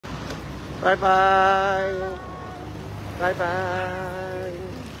Bye bye. Bye bye.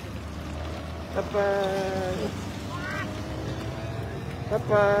 Bye bye. Bye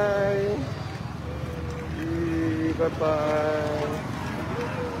bye. Bye bye.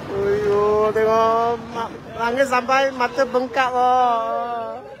 Uyu, tengok langit sampai mata bengkak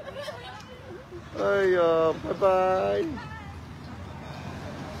oh. Ayo, bye bye.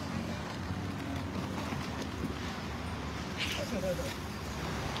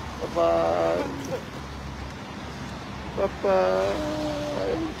 Bye bye. Bye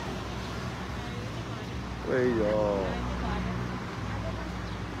bye. Ayo.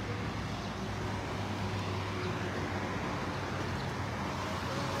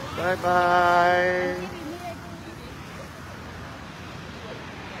 Bye bye.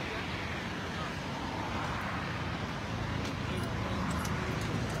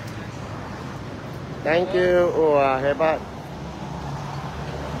 Thank you. Wah, hebat.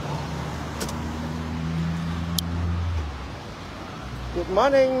 Good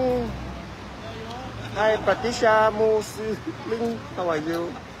morning. Hi, Patricia Muslim. How are you?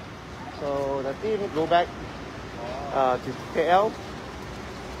 So the team go back to KL.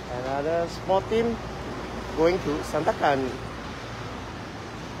 Another small team going to Sandakan.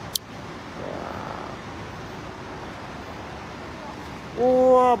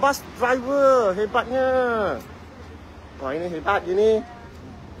 Wah, bus driver hebatnya. Wah, ini hebat ini.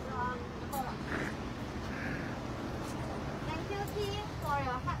 Thank you team for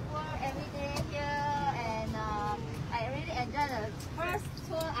your hard work every day here, and I really enjoyed the first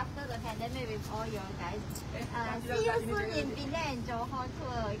tour after the pandemic with all your guys. See you soon in Penang and Johor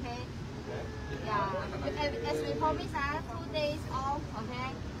tour, okay? Yeah, as we promised, 2 days off, okay?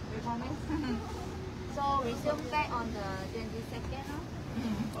 We promise. So resume back on the 22nd.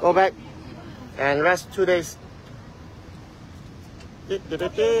 Go back and rest 2 days.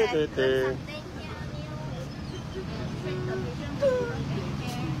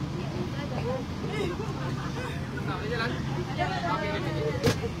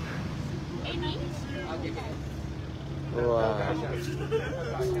 Wow.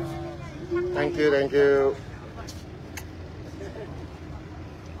 Thank you, thank you.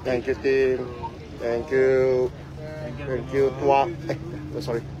 Thank you, team. Thank you. Thank you, Tua.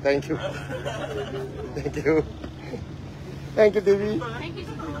 Sorry. Thank you. Thank you. Thank you, Devi. Thank you.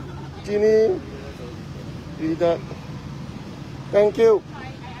 Ginny. Rita. Thank you.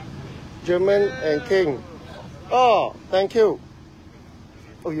 German and King. Oh, thank you.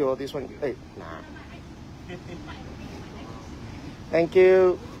 Oh, you this one. Hey, nah. Thank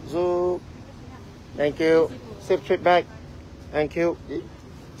you, Zoo. Thank you. Safe trip back. Thank you.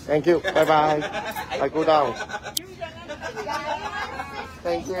 Thank you. Bye bye. I go down.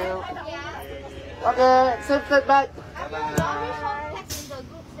 Thank you. Okay, safe trip back.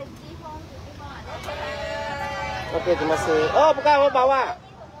 Okay, terima kasih. Oh, bukan orang bawah.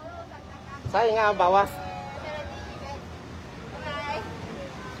 Saya ingat orang bawah.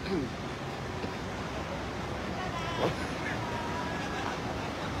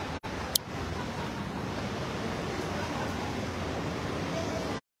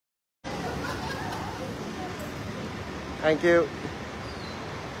 Thank you.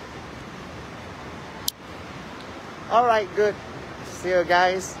 All right, good. See you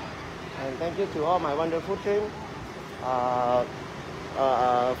guys, and thank you to all my wonderful team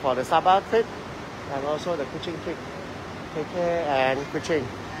for the Sabah trip and also the Kuching trip. Take care and Kuching.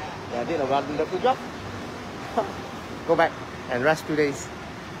 Yeah, did a wonderful job. Go back and rest 2 days.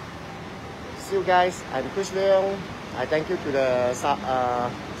 See you guys. I'm Chris Leong. I thank you to the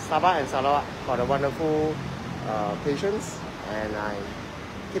Sabah and Sarawak for the wonderful patience, and I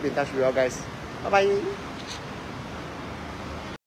keep in touch with you all guys. Bye bye.